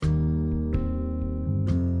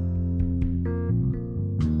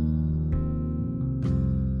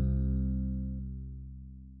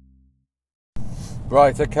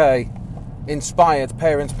Right, okay. Inspired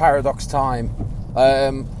Parents Paradox time.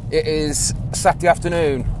 It is Saturday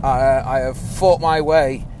afternoon. I have fought my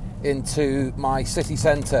way into my city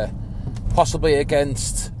centre, possibly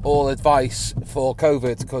against all advice for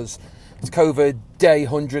COVID, because it's COVID day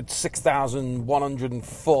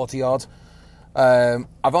 106,140 odd.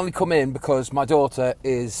 I've only come in because my daughter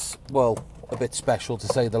is, well, a bit special to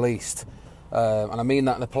say the least. And I mean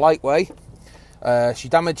that in a polite way. She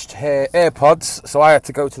damaged her AirPods, so I had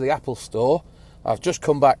to go to the Apple store. I've just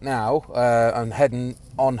come back now and heading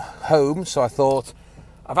on home, so I thought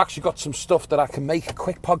I've actually got some stuff that I can make a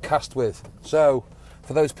quick podcast with. So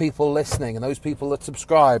for those people listening and those people that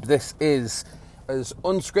subscribe, this is as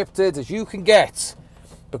unscripted as you can get,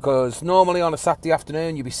 because normally on a Saturday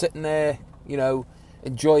afternoon you'd be sitting there, you know,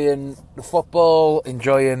 enjoying the football,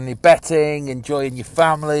 enjoying your betting, enjoying your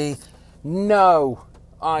family. No,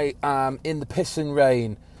 I am in the pissing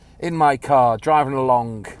rain, in my car, driving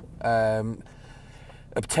along,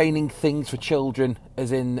 obtaining things for children,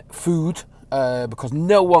 as in food, because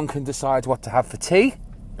no one can decide what to have for tea.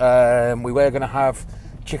 We were going to have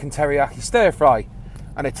chicken teriyaki stir fry,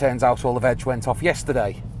 and it turns out all the veg went off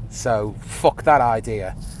yesterday, so fuck that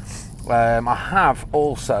idea. I have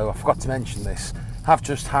also, I forgot to mention this, have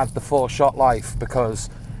just had the 4-shot life,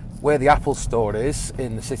 because where the Apple store is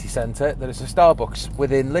in the city centre, there is a Starbucks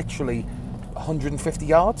within literally 150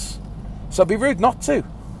 yards. So it'd be rude not to.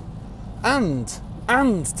 And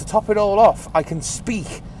to top it all off, I can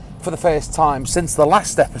speak for the first time since the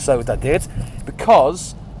last episode I did,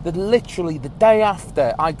 because literally the day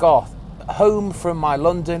after I got home from my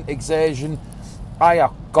London exertion, I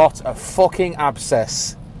got a fucking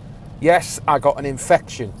abscess. Yes, I got an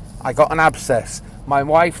infection. I got an abscess. My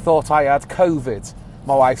wife thought I had COVID.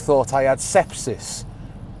 My wife thought I had sepsis.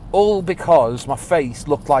 All because my face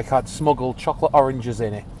looked like I'd smuggled chocolate oranges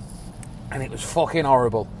in it. And it was fucking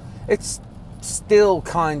horrible. It's still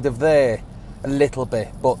kind of there a little bit,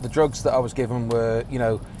 but the drugs that I was given were, you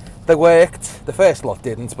know, they worked. The first lot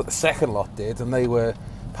didn't, but the second lot did, and they were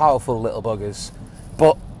powerful little buggers.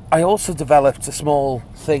 But I also developed a small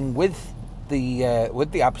thing with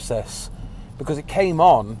the abscess, because it came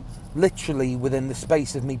on literally within the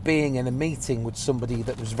space of me being in a meeting with somebody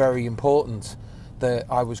that was very important, that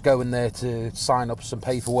I was going there to sign up some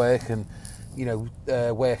paperwork and, you know,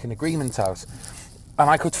 work an agreement out. And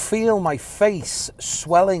I could feel my face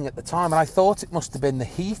swelling at the time, and I thought it must have been the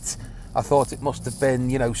heat. I thought it must have been,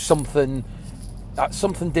 you know, something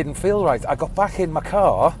didn't feel right. I got back in my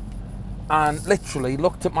car and literally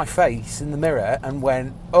looked at my face in the mirror and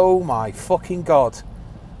went, oh my fucking God,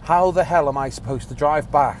 how the hell am I supposed to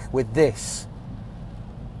drive back with this?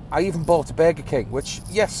 I even bought a Burger King, which,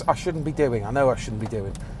 yes, I shouldn't be doing. I know I shouldn't be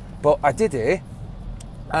doing. But I did it,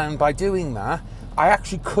 and by doing that, I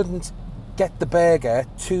actually couldn't get the burger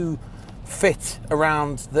to fit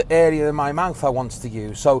around the area of my mouth I wanted to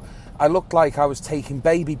use. So I looked like I was taking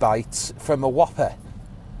baby bites from a Whopper.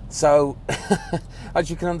 So, as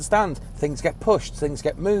you can understand, things get pushed, things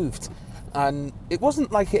get moved. And it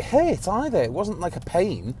wasn't like it hurt either. It wasn't like a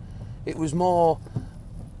pain. It was more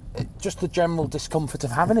just the general discomfort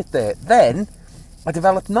of having it there. Then I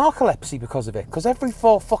developed narcolepsy because of it. Because every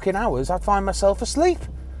 4 fucking hours I'd find myself asleep.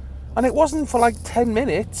 And it wasn't for like 10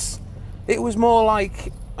 minutes. It was more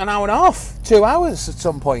like an hour and a half, 2 hours at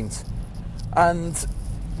some point. And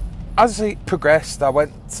as it progressed, I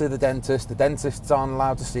went to the dentist. The dentists aren't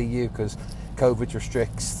allowed to see you because COVID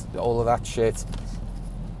restricts all of that shit.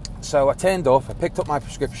 So I turned up, I picked up my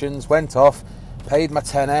prescriptions, went off, paid my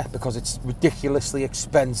tenner because it's ridiculously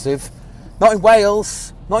expensive. Not in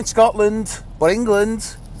Wales, not in Scotland, but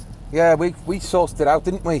England. Yeah, we sorted it out,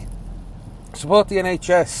 didn't we? Support the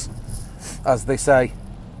NHS, as they say.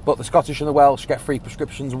 But the Scottish and the Welsh get free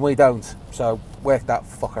prescriptions and we don't. So work that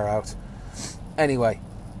fucker out. Anyway,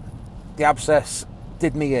 the abscess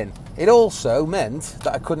did me in. It also meant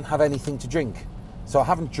that I couldn't have anything to drink. So I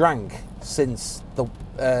haven't drank since the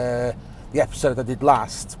episode I did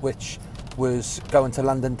last, which was going to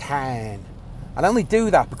London town. And I only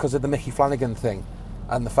do that because of the Mickey Flanagan thing,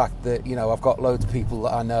 and the fact that, you know, I've got loads of people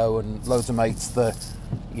that I know and loads of mates that,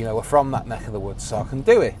 you know, are from that neck of the woods, so I can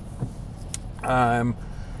do it.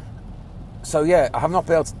 So yeah, I have not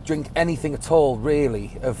been able to drink anything at all,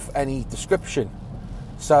 really, of any description.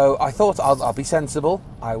 So I thought I'll be sensible.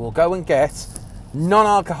 I will go and get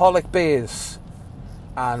non-alcoholic beers.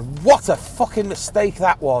 And what a fucking mistake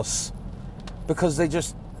that was. Because they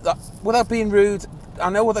just, without being rude, I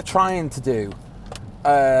know what they're trying to do.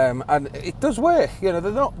 And it does work. You know,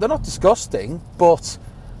 they're not disgusting, but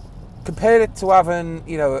compare it to having,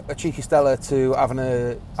 you know, a cheeky Stella to having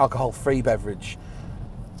a alcohol-free beverage.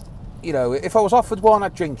 you know, if I was offered one,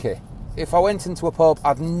 I'd drink it. If I went into a pub,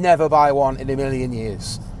 I'd never buy one in a million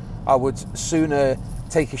years. I would sooner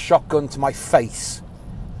take a shotgun to my face.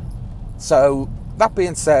 So, that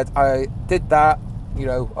being said, I did that, you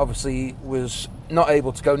know, obviously was not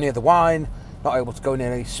able to go near the wine, not able to go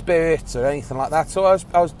near any spirits or anything like that. So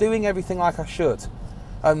I was doing everything like I should.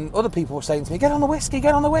 And other people were saying to me, get on the whiskey,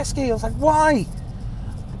 get on the whiskey. I was like, why?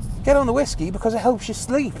 Get on the whiskey because it helps you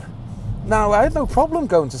sleep. Now, I had no problem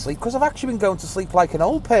going to sleep because I've actually been going to sleep like an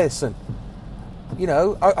old person. You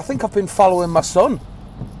know, I think I've been following my son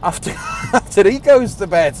after he goes to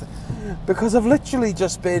bed, because I've literally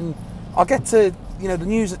just been, I'll get to, you know, the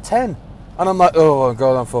news at 10 and I'm like, oh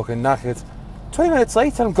God, I'm fucking knackered. 20 minutes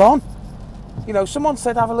later, I'm gone. You know, someone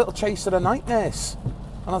said have a little chase of the night nurse.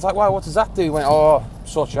 And I was like, wow, what does that do? He went, oh,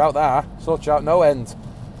 sort you out there, sort you out no end.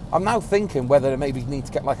 I'm now thinking whether I maybe need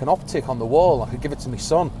to get like an optic on the wall. I could give it to my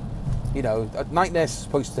son. You know, a night nurse is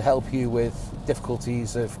supposed to help you with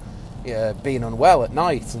difficulties of being unwell at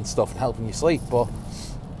night and stuff and helping you sleep. But,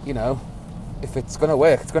 you know, if it's going to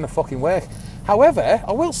work, it's going to fucking work. However,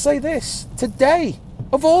 I will say this. Today,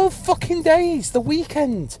 of all fucking days, the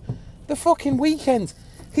weekend, the fucking weekend,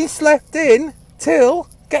 he slept in till,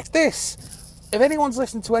 get this, if anyone's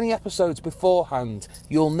listened to any episodes beforehand,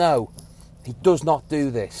 you'll know he does not do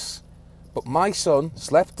this. But my son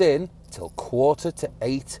slept in till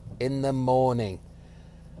 7:45 in the morning.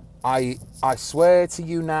 I swear to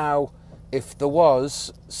you now, if there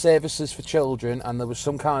was services for children and there was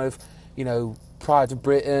some kind of, you know, Pride of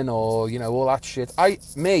Britain or, you know, all that shit,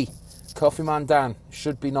 Coffee Man Dan,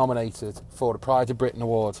 should be nominated for the Pride of Britain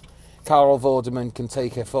award. Carol Vorderman can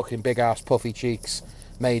take her fucking big ass puffy cheeks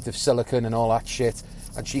made of silicone and all that shit,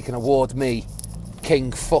 and she can award me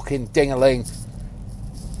King fucking Ding-a-ling.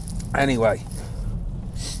 Anyway,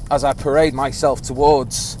 as I parade myself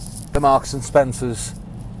towards the Marks and Spencers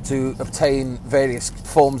to obtain various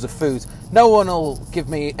forms of food, no one will give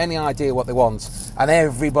me any idea what they want, and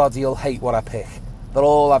everybody will hate what I pick. They'll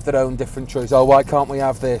all have their own different choice. Oh, why can't we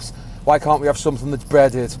have this? Why can't we have something that's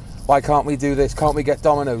breaded? Why can't we do this? Can't we get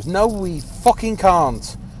Domino's? No, we fucking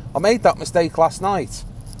can't. I made that mistake last night.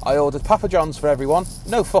 I ordered Papa John's for everyone.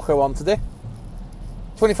 No fucker wanted it.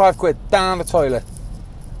 25 quid down the toilet.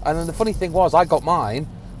 And then the funny thing was, I got mine,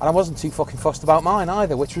 and I wasn't too fucking fussed about mine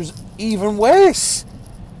either, which was even worse,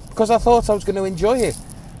 because I thought I was going to enjoy it.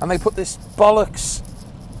 And they put this bollocks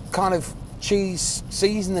kind of cheese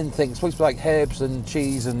seasoning thing, it's supposed to be like herbs and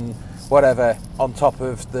cheese and whatever, on top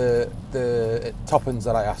of the toppings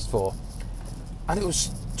that I asked for. And it was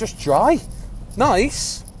just dry.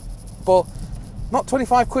 Nice, but not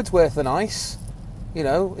 25 quid's worth of nice. You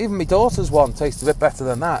know, even my daughter's one tastes a bit better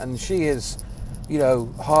than that, and she is, you know,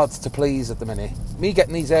 hard to please at the minute. Me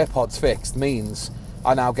getting these AirPods fixed means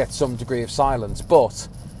I now get some degree of silence, but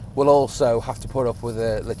we'll also have to put up with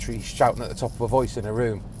literally shouting at the top of a voice in a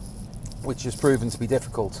room, which has proven to be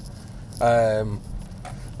difficult.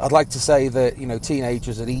 I'd like to say that, you know,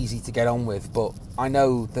 teenagers are easy to get on with, but I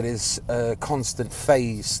know there is a constant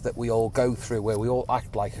phase that we all go through where we all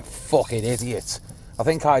act like a fucking idiot. I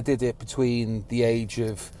think I did it between the age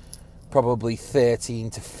of probably 13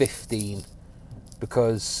 to 15,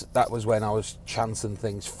 because that was when I was chancing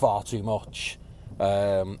things far too much.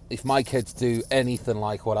 If my kids do anything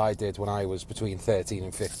like what I did when I was between 13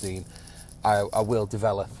 and 15, I will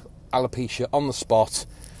develop alopecia on the spot,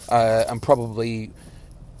 and probably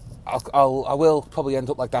I will probably end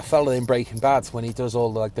up like that fella in Breaking Bad when he does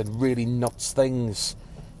all the really nuts things.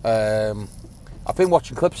 I've been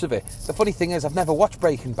watching clips of it. The funny thing is, I've never watched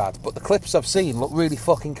Breaking Bad, but the clips I've seen look really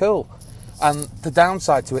fucking cool. And the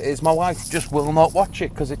downside to it is my wife just will not watch it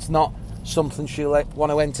because it's not something she'll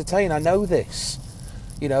want to entertain. I know this.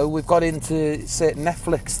 You know, we've got into certain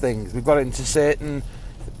Netflix things. We've got into certain,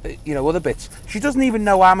 you know, other bits. She doesn't even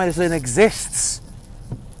know Amazon exists.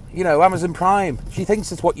 You know, Amazon Prime. She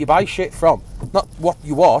thinks it's what you buy shit from, not what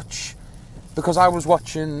you watch. Because I was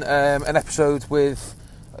watching an episode with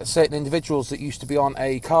certain individuals that used to be on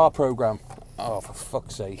a car programme. Oh, for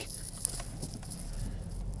fuck's sake.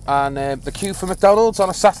 And the queue for McDonald's on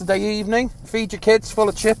a Saturday evening. Feed your kids full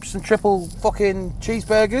of chips and triple fucking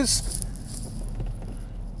cheeseburgers.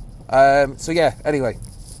 So yeah, anyway.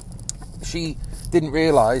 She didn't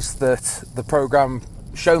realise that the programme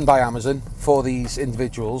shown by Amazon for these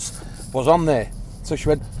individuals was on there. So she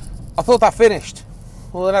went, I thought that finished.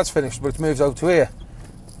 Well, that's finished, but it moves over to here.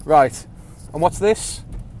 Right. And what's this?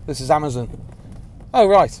 This is Amazon. Oh,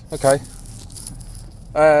 right. Okay.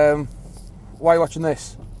 Why are you watching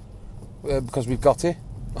this? Because we've got it.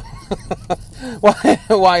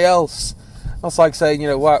 Why else? That's like saying, you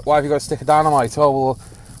know, why have you got a stick of dynamite? Oh, well,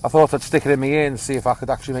 I thought I'd stick it in my ear and see if I could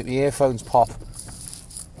actually make my earphones pop.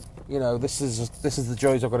 You know, this is the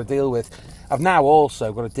joys I've got to deal with. I've now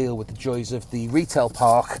also got to deal with the joys of the retail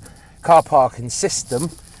park, car parking system,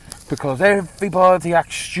 because everybody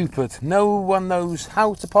acts stupid. No one knows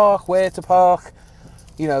how to park, where to park.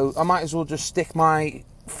 You know, I might as well just stick my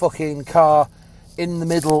fucking car in the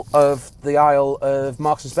middle of the aisle of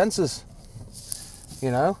Marks and Spencer's.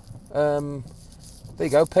 You know, there you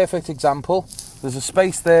go, perfect example. There's a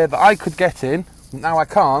space there that I could get in, now I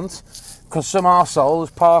can't, because some arsehole has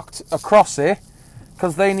parked across it,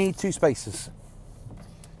 because they need 2 spaces.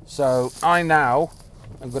 So I now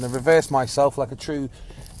am going to reverse myself like a true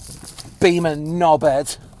beamer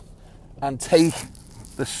knobhead and take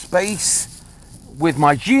the space with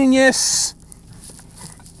my genius.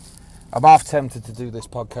 I'm half tempted to do this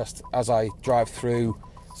podcast as I drive through.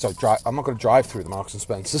 I'm not going to drive through the Marks and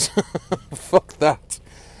Spencers. Fuck that.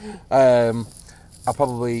 I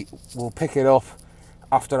probably will pick it up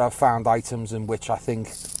after I've found items in which I think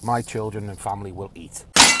my children and family will eat.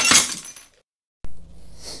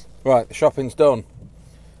 Right, the shopping's done.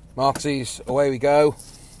 Marksies, away we go.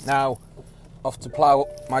 Now, off to plough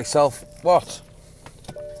myself. What?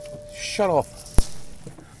 Shut up.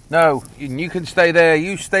 No, you can stay there.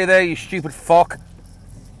 You stay there, you stupid fuck.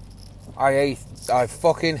 I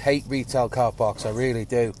fucking hate retail car parks. I really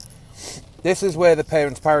do. This is where the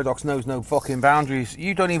parents' paradox knows no fucking boundaries.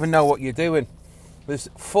 You don't even know what you're doing. There's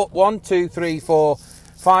 1, 2, 3, 4,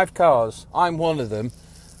 5 cars. I'm one of them,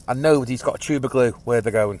 and nobody's got a tube of glue where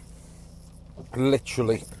they're going.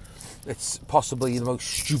 Literally. It's possibly the most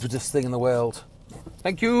stupidest thing in the world.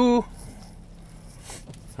 Thank you.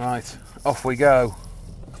 Right, off we go.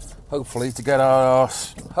 Hopefully to get our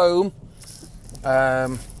arse home,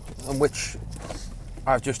 on which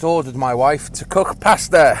I've just ordered my wife to cook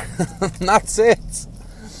pasta. And that's it.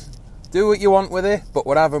 Do what you want with it, but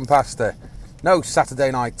we're having pasta. No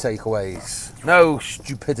Saturday night takeaways. No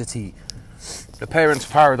stupidity. The parents'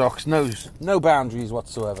 paradox knows no boundaries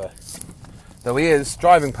whatsoever. Though he is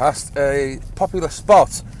driving past a popular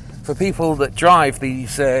spot for people that drive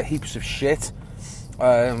these heaps of shit.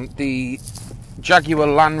 The Jaguar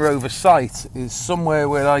Land Rover site is somewhere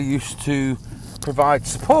where I used to provide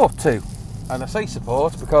support to. And I say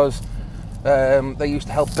support because they used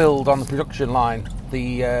to help build on the production line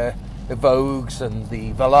the Vogues and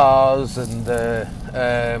the Velars and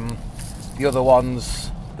the other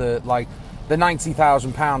ones, the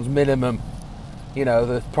 £90,000 minimum, you know,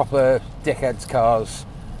 the proper dickheads cars.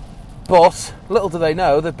 But little do they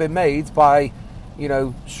know they've been made by, you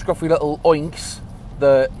know, scruffy little oinks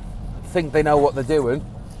that think they know what they're doing,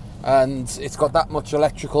 and it's got that much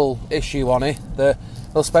electrical issue on it that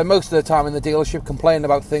they'll spend most of their time in the dealership complaining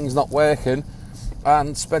about things not working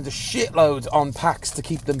and spend a shitload on packs to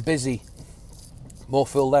keep them busy. More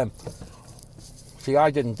fool them. See,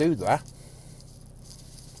 I didn't do that.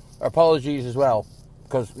 Apologies as well,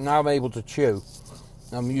 because now I'm able to chew.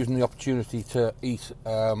 I'm using the opportunity to eat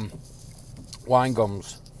wine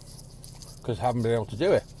gums because I haven't been able to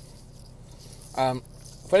do it.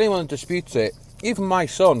 If anyone disputes it, even my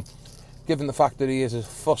son, given the fact that he is as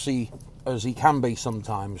fussy as he can be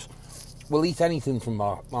sometimes, will eat anything from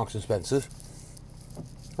Marks and Spencer's.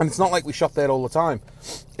 And it's not like we shop there all the time.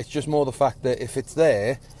 It's just more the fact that if it's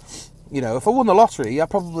there, you know, if I won the lottery, I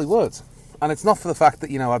probably would. And it's not for the fact that,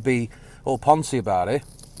 you know, I'd be all poncy about it.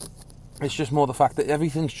 It's just more the fact that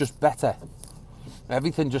everything's just better.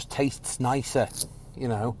 Everything just tastes nicer, you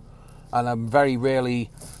know. And I'm very rarely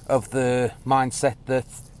of the mindset that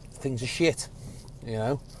things are shit, you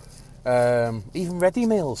know. Even ready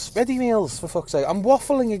meals, for fuck's sake. I'm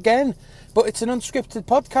waffling again, but it's an unscripted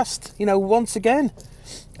podcast, you know, once again.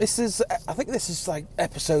 I think this is like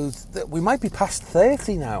episode that we might be past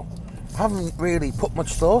 30 now. I haven't really put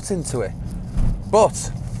much thought into it. But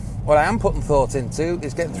what I am putting thought into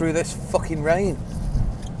is getting through this fucking rain.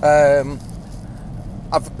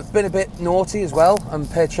 I've been a bit naughty as well and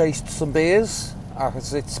purchased some beers,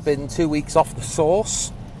 as it's been 2 weeks off the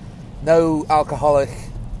sauce. No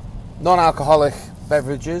non-alcoholic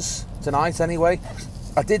beverages tonight anyway.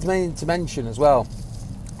 I did mean to mention as well,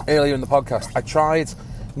 earlier in the podcast, I tried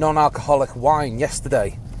non-alcoholic wine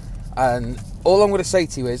yesterday. And all I'm going to say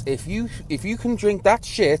to you is, if you can drink that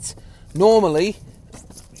shit, normally,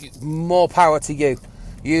 more power to you.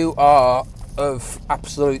 You are of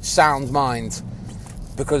absolute sound mind.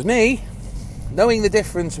 Because me, knowing the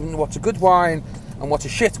difference between what's a good wine and what's a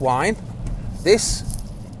shit wine, this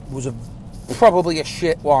was probably a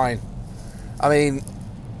shit wine. I mean,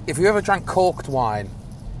 if you ever drank corked wine,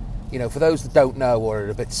 you know, for those that don't know or are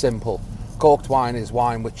a bit simple, corked wine is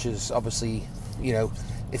wine which is obviously, you know,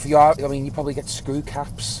 if you are, I mean, you probably get screw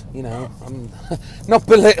caps, you know. I'm not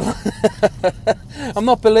belittling, I'm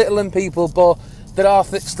not belittling people, but there are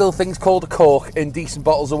still things called a cork in decent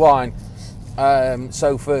bottles of wine.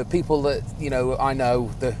 So for people that, you know, I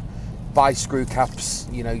know that buy screw caps,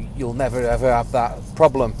 you know, you'll never ever have that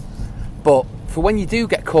problem. But for when you do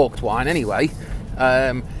get corked wine anyway,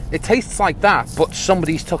 it tastes like that, but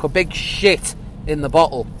somebody's took a big shit in the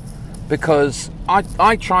bottle. Because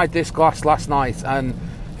I tried this glass last night and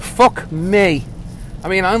fuck me. I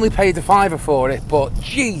mean, I only paid $5 for it, but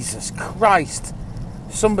Jesus Christ,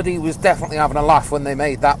 somebody was definitely having a laugh when they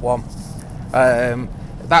made that one.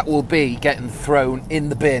 That will be getting thrown in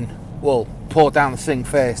the bin. Well, poured down the sink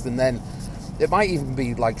first, and then it might even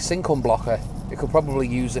be like sink unblocker. You could probably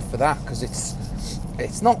use it for that, because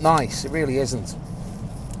it's not nice. It really isn't.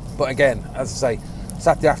 But again, as I say,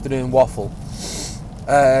 Saturday afternoon waffle.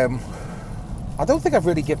 I don't think I've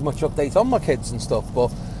really given much update on my kids and stuff,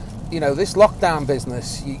 but you know, this lockdown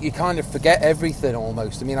business, you kind of forget everything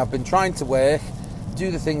almost. I mean, I've been trying to work, do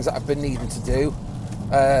the things that I've been needing to do.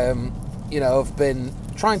 You know, I've been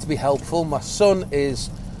trying to be helpful. My son is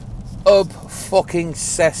fucking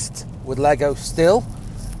obsessed with Lego still.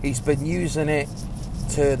 He's been using it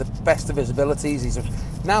to the best of his abilities. He's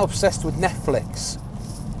now obsessed with Netflix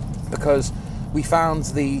because we found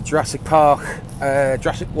the Jurassic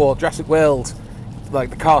World, like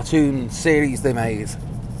the cartoon series they made.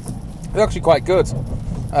 They're actually quite good,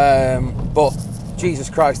 but Jesus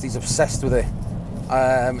Christ, he's obsessed with it.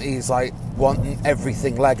 He's like wanting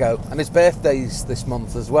everything Lego, and his birthday's this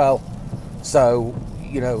month as well. So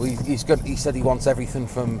you know, he said he wants everything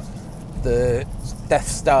from the Death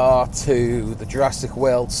Star to the Jurassic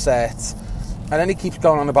World set, and then he keeps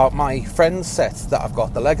going on about my friend's set that I've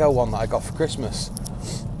got, the Lego one that I got for Christmas.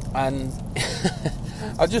 And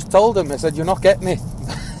I just told him, I said, you're not getting it.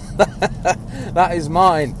 That is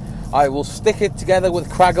mine. I will stick it together with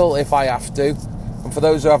Craggle if I have to. And for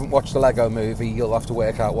those who haven't watched the Lego movie, you'll have to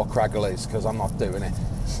work out what Craggle is, because I'm not doing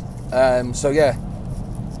it. So yeah,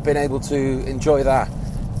 been able to enjoy that.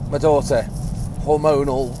 My daughter,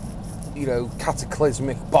 hormonal, you know,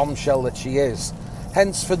 cataclysmic bombshell that she is.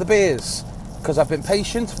 Hence for the beers, because I've been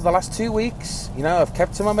patient for the last 2 weeks. You know, I've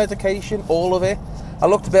kept to my medication, all of it. I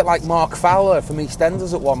looked a bit like Mark Fowler from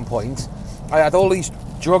EastEnders at one point. I had all these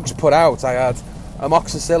drugs put out. I had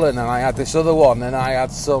amoxicillin, and I had this other one, and I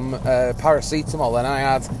had some paracetamol, and I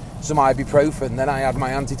had some ibuprofen, then I had my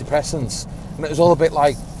antidepressants. And it was all a bit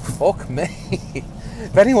like, fuck me.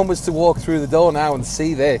 If anyone was to walk through the door now and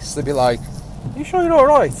see this, they'd be like, are you sure you're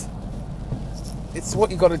alright? It's what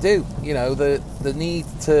you got to do. You know, the need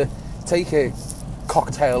to take a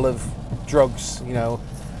cocktail of drugs, you know.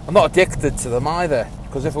 I'm not addicted to them either,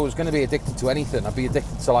 because if I was going to be addicted to anything, I'd be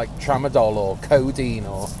addicted to like tramadol or codeine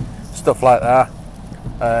or stuff like that.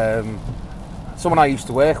 Someone I used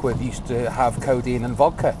to work with used to have codeine and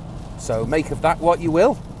vodka, so make of that what you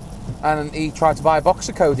will. And he tried to buy a box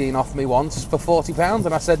of codeine off me once for £40,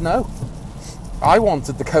 and I said no. I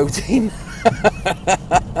wanted the codeine.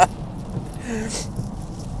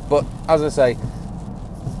 But as I say,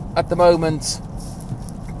 at the moment,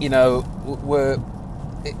 you know,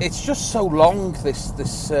 it's just so long, this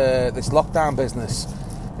lockdown business.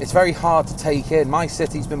 It's very hard to take in. My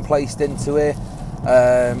city's been placed into it.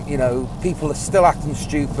 You know, people are still acting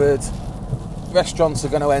stupid. Restaurants are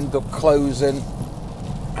going to end up closing,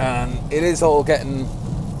 and it is all getting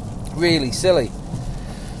really silly.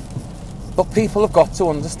 But people have got to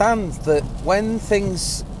understand that when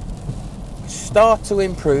things start to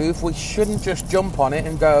improve, we shouldn't just jump on it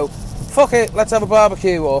and go, fuck it, let's have a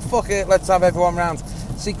barbecue, or fuck it, let's have everyone round.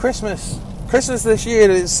 See, Christmas this year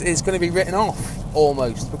is going to be written off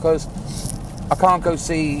almost, because I can't go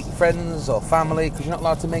see friends or family because you're not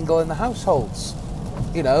allowed to mingle in the households,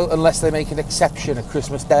 you know, unless they make an exception at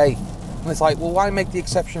Christmas Day. And it's like, well, why make the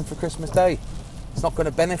exception for Christmas Day? It's not going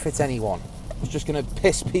to benefit anyone. It's just going to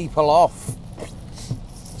piss people off.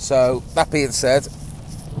 So, that being said,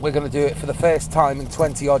 we're going to do it for the first time in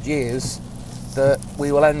 20 odd years that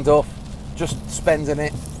we will end up just spending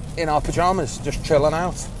it in our pyjamas, just chilling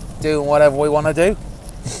out, doing whatever we want to do.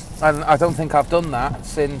 And I don't think I've done that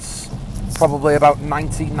since probably about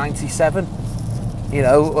 1997, you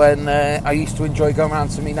know, when I used to enjoy going around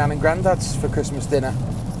to my nan and granddad's for Christmas dinner.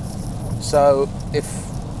 So if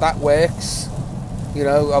that works, you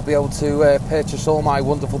know, I'll be able to purchase all my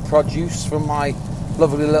wonderful produce from my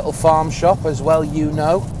lovely little farm shop as well, you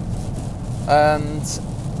know, and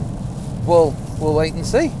we'll wait and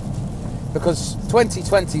see, because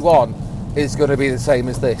 2021 is going to be the same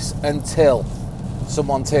as this until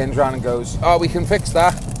someone turns around and goes, oh, we can fix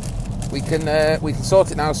that, we can sort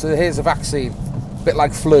it now, so here's a vaccine. bit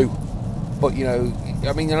like flu, but you know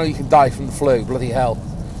you can die from the flu. Bloody hell!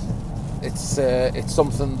 It's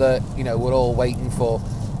something that we're all waiting for.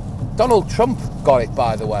 Donald Trump got it,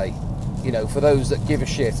 by the way. For those that give a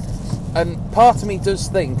shit, and part of me does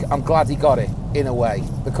think I'm glad he got it in a way,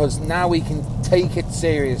 because now we can take it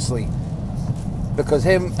seriously. Because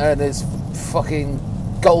him and his fucking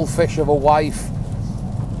goldfish of a wife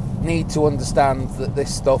need to understand that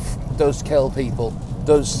this stuff does kill people,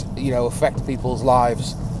 does affect people's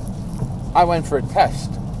lives. I went for a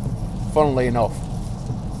test, funnily enough.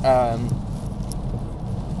 I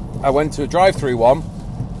went to a drive-through one,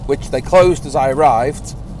 which they closed as I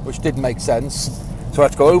arrived, which didn't make sense. So I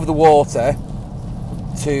had to go over the water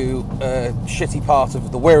to a shitty part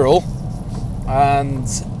of the Wirral, and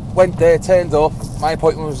went there, turned up. My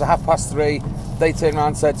appointment was at 3:30. They turned around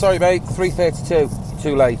and said, "Sorry mate, 3:32,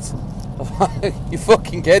 too late." I was like, "You're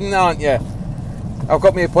fucking kidding, aren't you? I've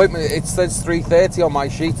got my appointment, it says 3:30 on my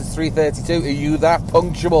sheet, it's 3:32. Are you that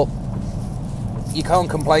punctual?" You can't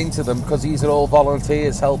complain to them, because these are all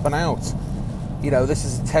volunteers helping out. This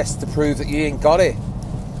is a test to prove that you ain't got it.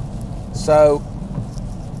 So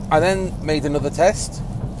I then made another test,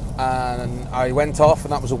 and I went off,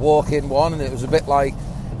 and that was a walk-in one, and it was a bit like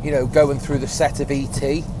going through the set of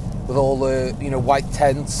E.T. with all the white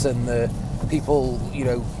tents and the people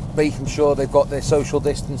making sure they've got their social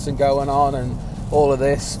distancing going on and all of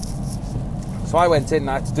this. So I went in and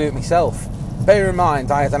I had to do it myself. Bear in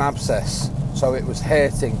mind, I had an abscess, so it was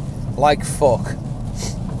hurting like fuck.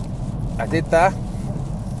 I did that.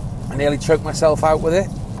 I nearly choked myself out with it.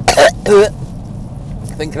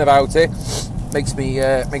 Thinking about it makes me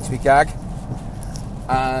gag.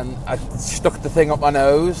 And I stuck the thing up my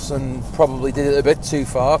nose and probably did it a bit too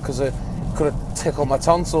far, because I could have tickled my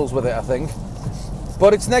tonsils with it, I think.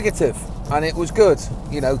 But it's negative, and it was good.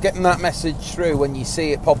 Getting that message through when you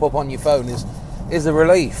see it pop up on your phone is a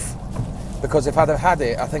relief. Because if I'd have had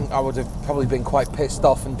it, I think I would have probably been quite pissed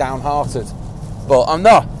off and downhearted. But I'm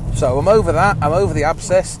not. So I'm over that. I'm over the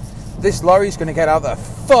abscess. This lorry's going to get out of the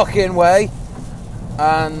fucking way.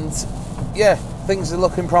 And yeah, things are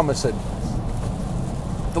looking promising.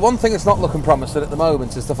 The one thing that's not looking promising at the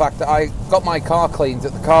moment is the fact that I got my car cleaned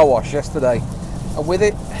at the car wash yesterday, and with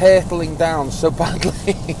it hurtling down so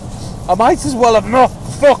badly, I might as well have not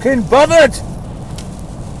fucking bothered.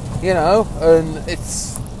 And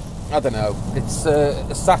it's, I don't know, it's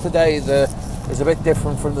a Saturday that is a bit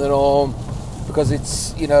different from the norm, because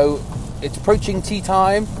it's it's approaching tea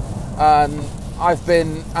time, and I've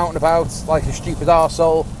been out and about like a stupid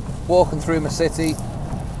arsehole, walking through my city.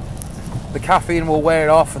 The caffeine will wear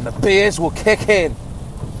off and the beers will kick in.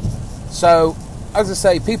 So, as I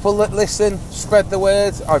say, people that listen, spread the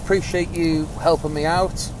word. I appreciate you helping me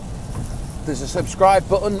out. There's a subscribe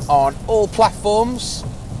button on all platforms.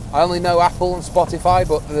 I only know Apple and Spotify,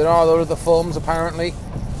 but there are other forms apparently.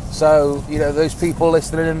 So, those people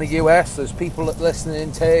listening in the US, there's people that listening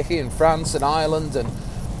in Turkey and France and Ireland and,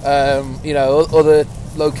 other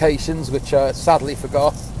locations which I sadly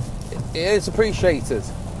forgot. It is appreciated.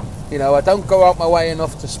 I don't go out my way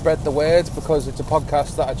enough to spread the word, because it's a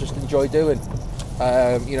podcast that I just enjoy doing.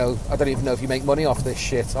 I don't even know if you make money off this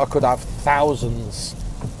shit. I could have thousands,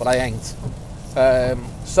 but I ain't.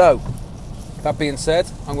 So, that being said,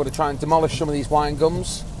 I'm going to try and demolish some of these wine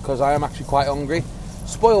gums, because I am actually quite hungry.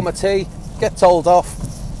 Spoil my tea, get told off,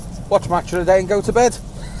 watch Match of the Day and go to bed.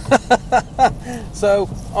 So,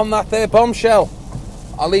 on that there bombshell,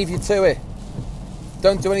 I'll leave you to it.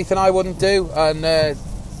 Don't do anything I wouldn't do, and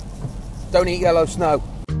don't eat yellow snow.